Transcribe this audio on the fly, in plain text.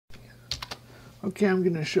Okay, I'm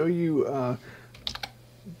going to show you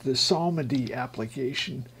the psalmody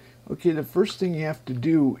application. Okay, the first thing you have to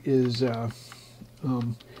do is you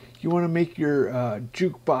want to make your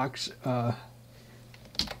jukebox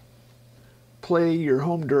play your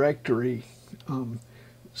home directory.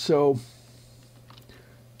 So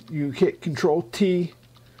you hit Control T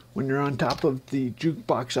when you're on top of the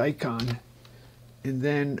jukebox icon, and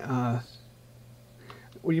then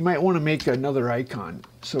well, you might want to make another icon.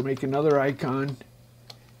 So make another icon,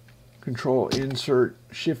 Control Insert,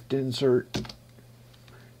 Shift Insert.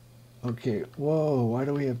 Okay, whoa, why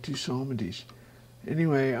do we have two psalmodies?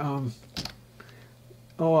 Anyway,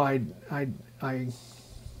 oh, I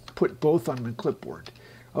put both on the clipboard.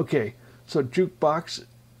 Okay, so jukebox,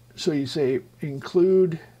 so you say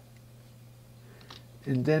include,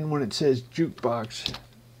 and then when it says jukebox,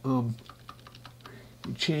 you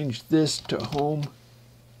change this to home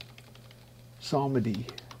psalmody.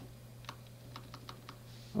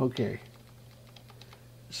 Okay,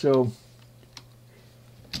 so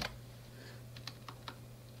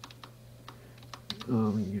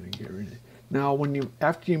I'm gonna get rid of it. Now when you,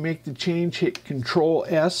 after you make the change, hit Control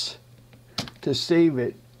S to save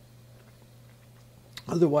it,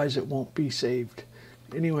 otherwise it won't be saved.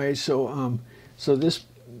 Anyway, so so this,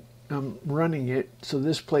 I'm running it, so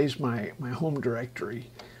this plays my home directory.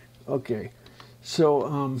 Okay,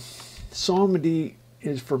 so psalmody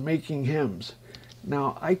is for making hymns.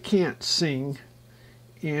 Now I can't sing,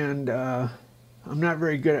 and I'm not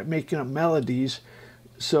very good at making up melodies.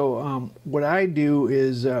 So what I do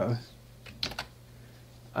is I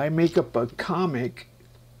make up a comic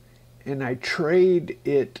and I trade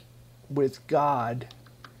it with God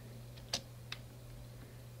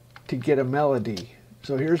to get a melody.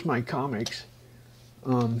 So here's my comics.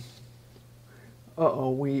 Uh-oh,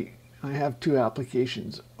 I have two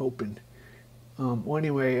applications open. Well,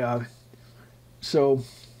 anyway, so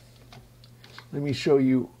let me show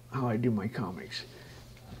you how I do my comics.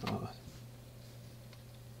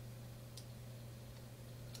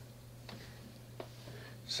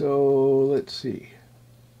 So let's see.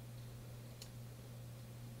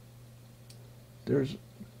 There's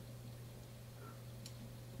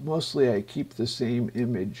mostly I keep the same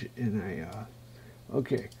image, and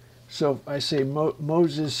okay. So I say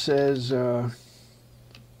Moses says.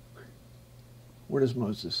 What does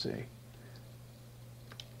Moses say?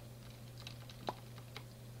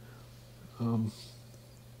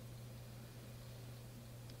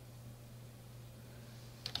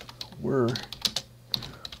 We're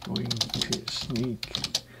going to sneak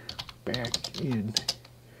back in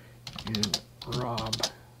and rob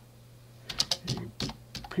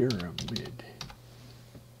a pyramid.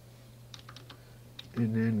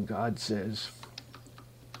 And then God says,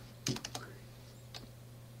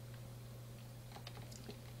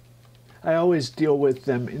 I always deal with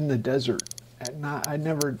them in the desert. I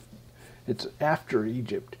never, it's after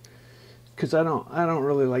Egypt, because I don't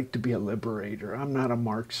really like to be a liberator. I'm not a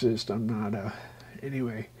Marxist. I'm not a,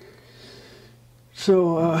 anyway.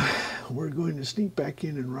 So we're going to sneak back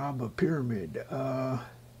in and rob a pyramid.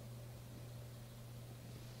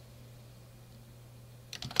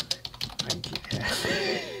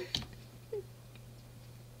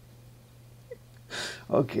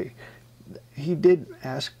 Okay, he did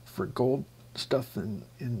ask for gold stuff and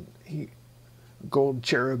gold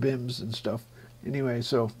cherubims and stuff. Anyway,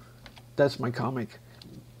 so that's my comic.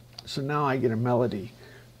 So now I get a melody.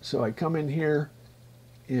 So I come in here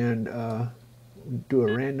and do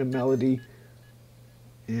a random melody,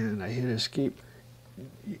 and I hit escape.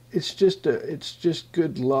 It's just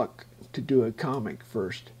good luck to do a comic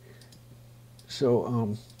first.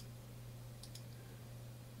 So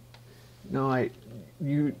now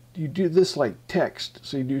you do this like text.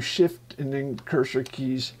 So you do Shift and then cursor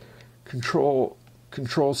keys, Control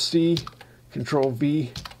C, Control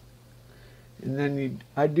V, and then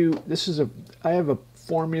I have a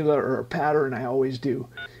formula or a pattern I always do.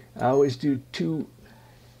 I always do two.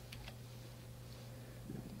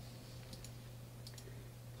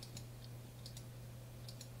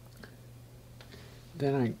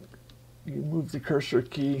 Then you move the cursor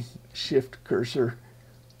key, Shift cursor,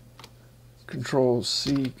 Control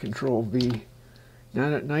C, Control V.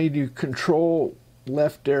 Now you do Control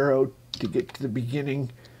left arrow to get to the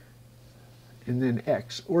beginning, and then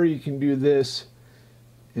X. Or you can do this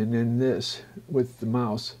and then this with the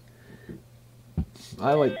mouse.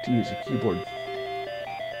 I like to use a keyboard.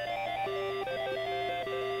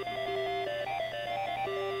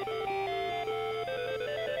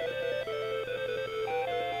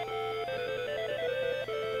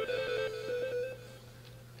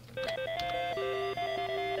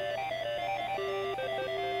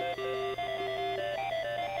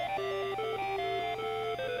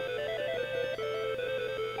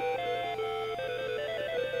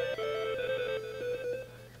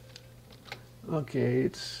 Okay,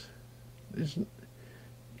 it's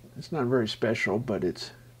not very special, but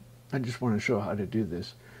I just want to show how to do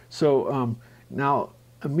this. So now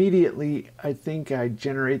immediately I think I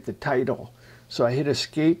generate the title. So I hit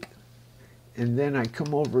escape, and then I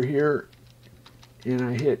come over here and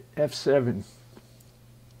I hit F7.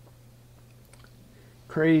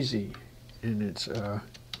 Crazy, and it's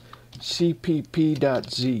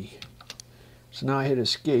cpp.z. So now I hit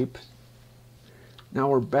escape. Now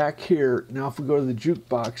we're back here. Now if we go to the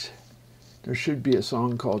jukebox, there should be a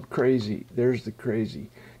song called Crazy. There's the Crazy.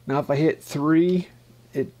 Now if I hit 3,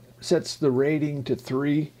 it sets the rating to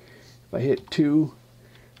 3. If I hit 2,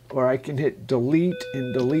 or I can hit delete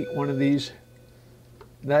and delete one of these.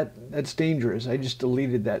 That's dangerous. I just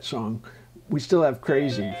deleted that song. We still have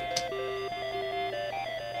Crazy.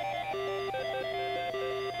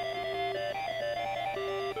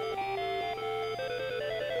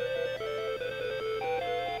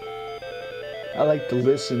 I like to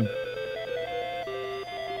listen.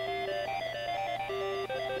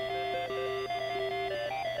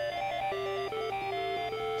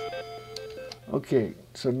 Okay,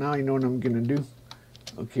 so now I know what I'm going to do.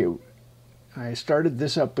 Okay, I started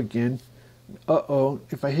this up again. Uh-oh,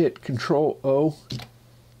 if I hit Control-O,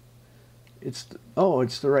 it's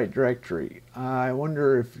the right directory. I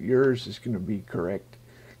wonder if yours is going to be correct.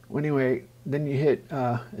 Well, anyway, then you hit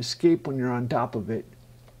Escape when you're on top of it.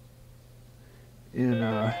 And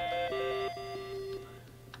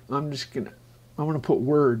I'm going to put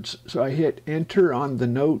words. So I hit Enter on the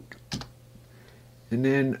note, and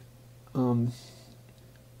then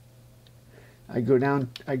I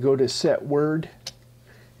go to set word,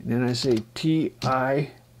 and then I say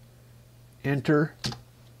TI, enter. And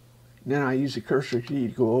then I use the cursor key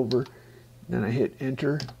to go over. And then I hit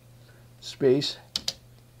enter, space,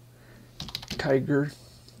 tiger,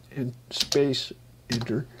 and space,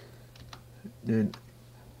 enter. Then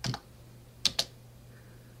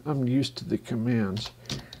I'm used to the commands.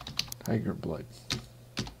 Tiger blood.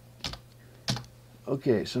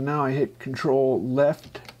 Okay, so now I hit Control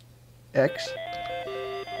left X.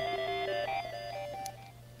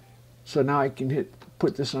 So now I can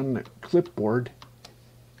put this on the clipboard,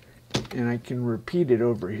 and I can repeat it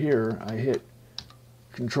over here. I hit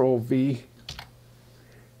Control V,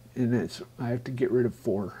 and I have to get rid of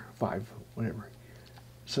 4, 5, whatever.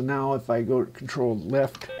 So now if I go to Control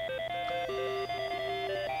left,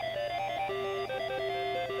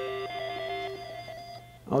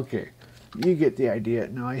 okay, you get the idea.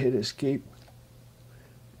 Now I hit escape,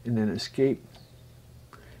 and then escape,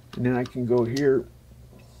 and then I can go here,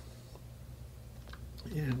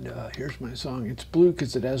 and here's my song. It's blue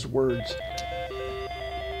because it has words.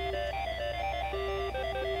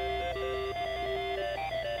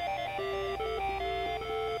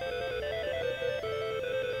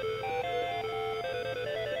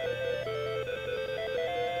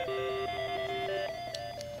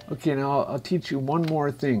 Okay, now I'll teach you one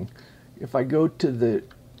more thing. If I go to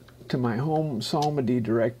my home psalmody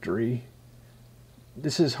directory,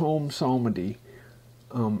 this is home psalmody.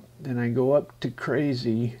 Then I go up to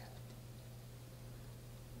Crazy,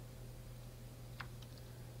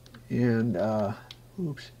 and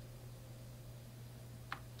oops,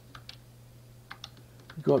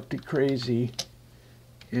 go up to Crazy,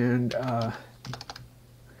 and I'm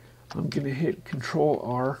going to hit Control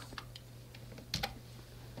R.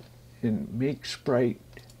 And make sprite.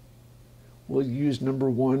 We'll use number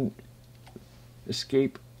 1,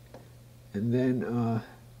 escape, and then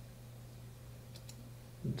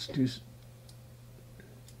let's do.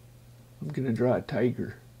 I'm going to draw a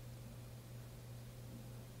tiger.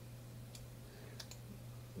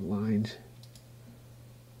 Lines.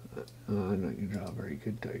 I'm not going to draw a very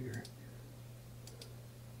good tiger.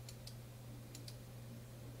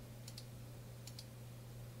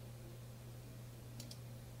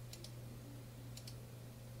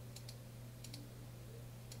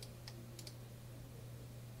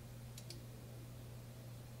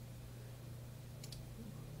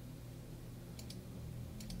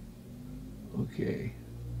 Okay,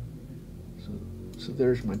 so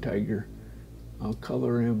there's my tiger. I'll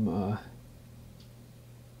color him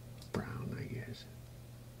brown, I guess.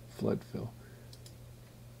 Flood fill.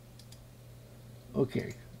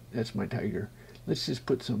 Okay, that's my tiger. Let's just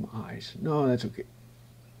put some eyes. No, that's okay.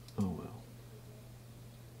 Oh well.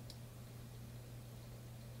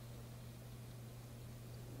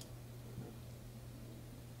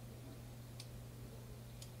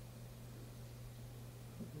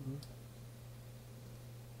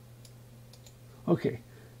 Okay,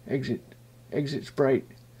 exit sprite.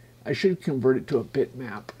 I should convert it to a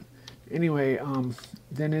bitmap. Anyway,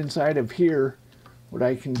 then inside of here, what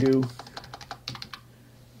I can do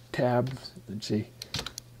tab, let's see,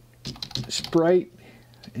 sprite,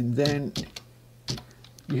 and then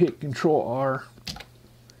you hit Control R,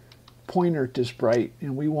 pointer to sprite,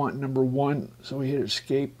 and we want number 1, so we hit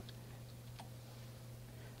escape.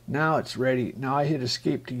 Now it's ready. Now I hit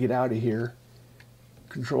escape to get out of here.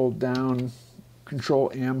 Control down,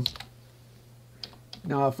 Control M.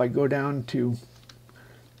 Now if I go down to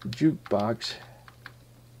the jukebox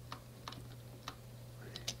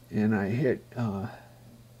and I hit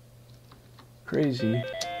crazy,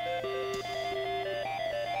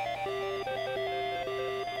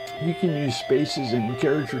 you can use spaces and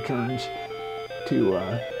carriage returns to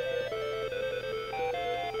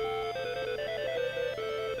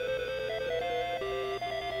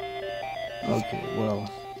okay,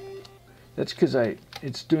 well, that's because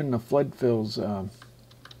it's doing the flood fills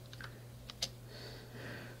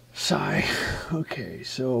sigh. Okay,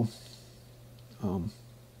 so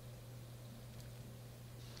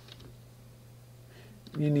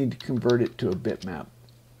you need to convert it to a bitmap.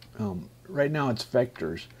 Right now it's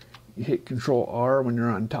vectors. You hit Control R when you're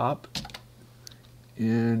on top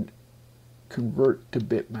and convert to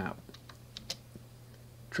bitmap.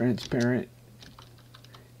 Transparent.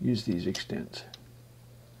 Use these extents.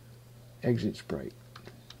 Exit sprite.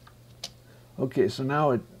 Okay, so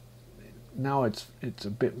now it's a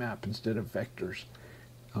bitmap instead of vectors.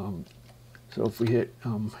 So if we hit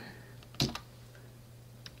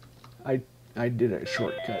I did a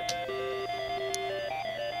shortcut.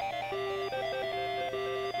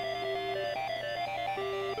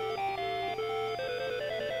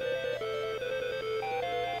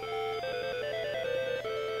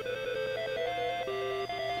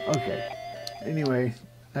 Okay. Anyway,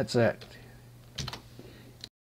 that's that.